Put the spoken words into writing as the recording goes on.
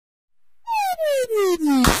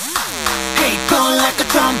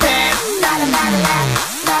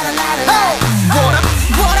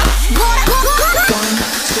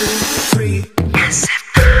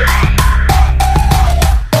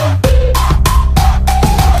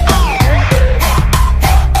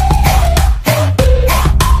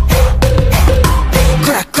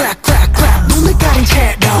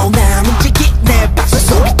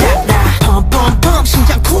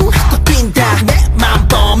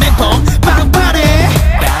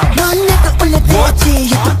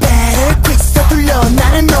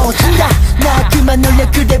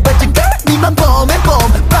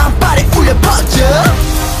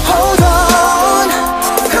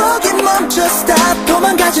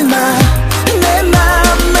도망가지 마 내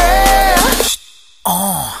맘에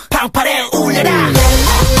방파레 울려라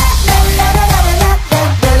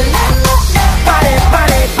파레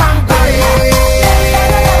파레 방파레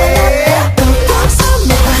또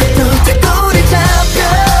손에 발도 꼬리 잡혀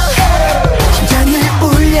심장을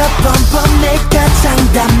울려 뻔뻔 내가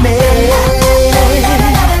장담해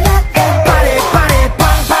파레 파레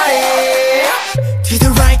방파레 To the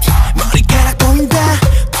right 머리카락 보인다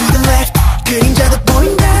To the left 그림자도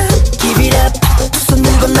보인다 Give it up 두 손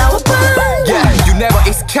들고 나와봐 Yeah, you never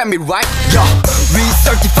escape me right? Yeah, we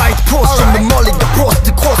certified post 좀 멀리 더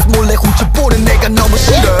post course 몰래 훔쳐보는 내가 너무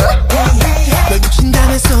싫어 널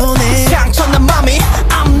놓친다면 손에 상처난 맘이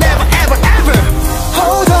I'm never ever ever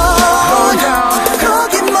Hold on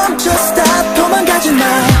거기 멈춰 stop 도망가지 마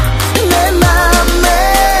내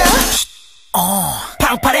맘에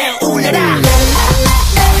방파레 울려라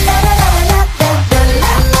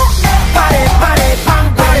파레 파레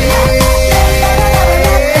방파레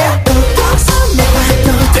또 손에 발도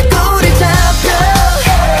꼬리 잡혀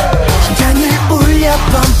심장을 울려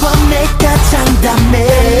뻔뻔 내가 장담해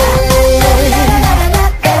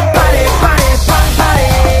파레 파레 방파레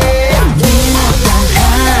네가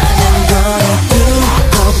하는 걸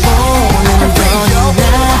두고 보는 거니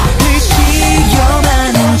나를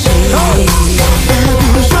시험하는지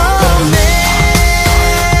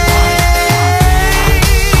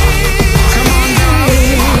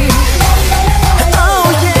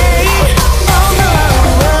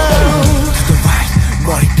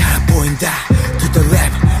머리카락 보인다 To the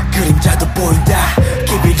left 그림자도 보인다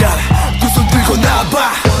Give it up 두 손 들고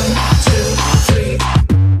나와봐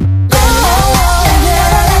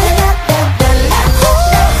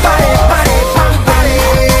파레 파레 방파레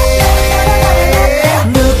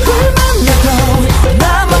누굴 만나도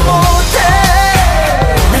나만 못해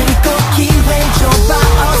날 믿고 기회 줘봐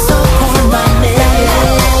어서 볼만해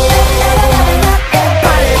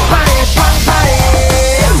파레 파레 방파레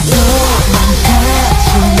너만 가지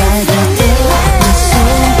말고 내 손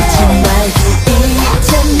놓지 말고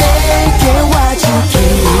이제 내게 와주길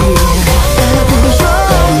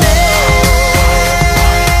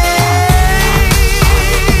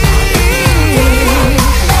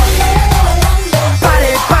파레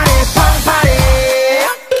파레 방파레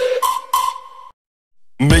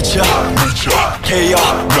미쳐 케어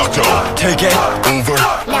take it over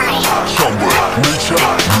미쳐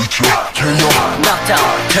케어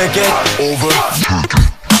take it over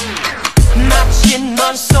마치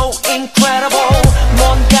넌 so incredible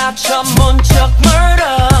뭔가 전문적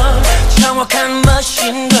murder 정확한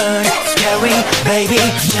machine gun Scary baby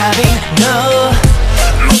잡인 너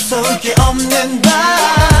무서울 게 없는 밤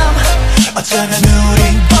어쩌면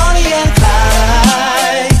우린 Bonnie and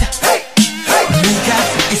Clyde 네가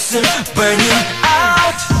있음 burning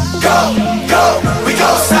out Go go we go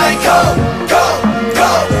psycho Go go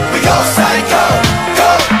we go psycho Go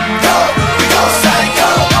go we go psycho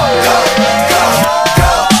Go go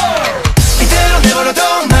go 이대로 내버려둬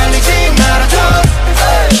말리지 말아줘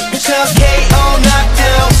미쳐 KO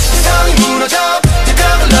knockdown 세상이 무너져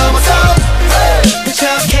대강을 넘어서 미쳐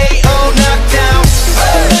KO knockdown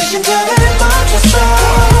내 심장을 멈췄어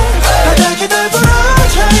바닥에 널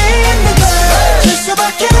부러져 있는 걸 질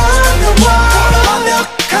수밖에 없는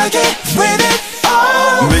완벽하게 with it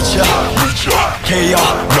all 미쳐 케어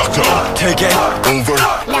take it over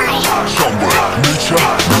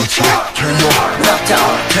미쳐 케어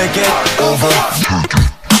take it over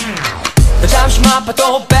잠시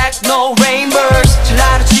바빠도 back no rainbows 잘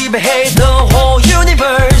나를 지배해 the whole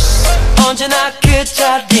universe 언제나 그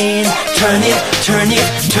자린 turn it turn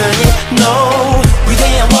it turn it no